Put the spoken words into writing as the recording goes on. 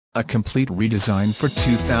A complete redesign for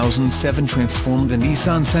 2007 transformed the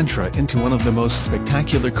Nissan Sentra into one of the most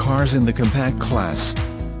spectacular cars in the compact class.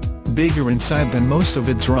 Bigger inside than most of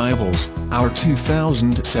its rivals, our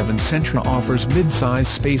 2007 Sentra offers mid-size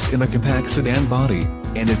space in a compact sedan body,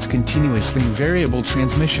 and its continuously variable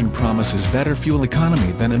transmission promises better fuel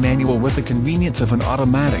economy than a manual with the convenience of an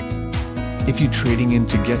automatic. If you're trading in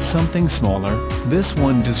to get something smaller, this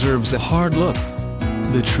one deserves a hard look.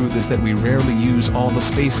 The truth is that we rarely use all the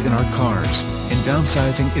space in our cars, and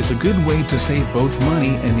downsizing is a good way to save both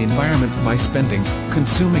money and the environment by spending,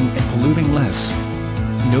 consuming and polluting less.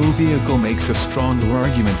 No vehicle makes a stronger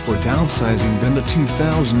argument for downsizing than the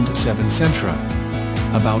 2007 Sentra.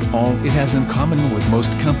 About all it has in common with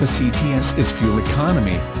most coupe CTS is fuel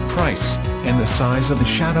economy, price, and the size of the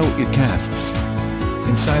shadow it casts.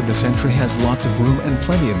 Inside the Sentra has lots of room and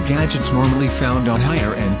plenty of gadgets normally found on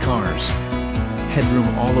higher-end cars.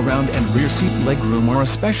 Headroom all around and rear seat legroom are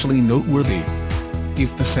especially noteworthy.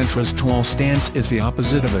 If the Sentra's tall stance is the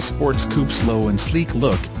opposite of a sports coupe's low and sleek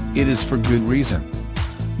look, it is for good reason.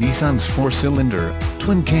 Nissan's 4-cylinder,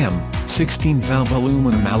 twin-cam, 16-valve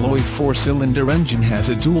aluminum alloy 4-cylinder engine has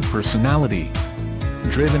a dual personality.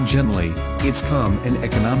 Driven gently, it's calm and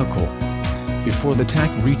economical. Before the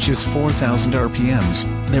tach reaches 4,000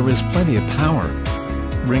 RPMs, there is plenty of power.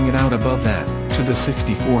 Bring it out above that, to the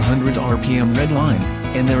 6,400 RPM redline,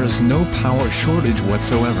 and there is no power shortage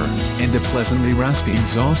whatsoever, and a pleasantly raspy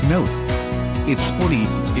exhaust note. It's sporty,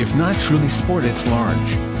 if not truly sport. It's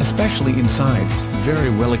large, especially inside,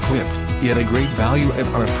 very well equipped, yet a great value at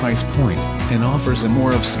our price point, and offers a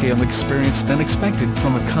more upscale experience than expected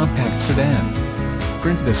from a compact sedan.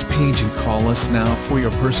 Print this page and call us now for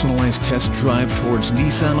your personalized test drive towards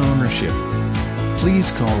Nissan ownership.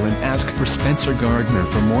 Please call and ask for Spencer Gardner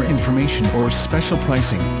for more information or special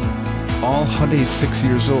pricing. All Hyundais 6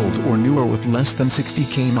 years old or newer with less than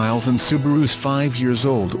 60k miles and Subarus 5 years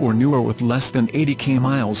old or newer with less than 80k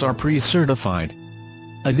miles are pre-certified.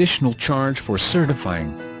 Additional charge for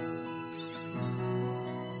certifying.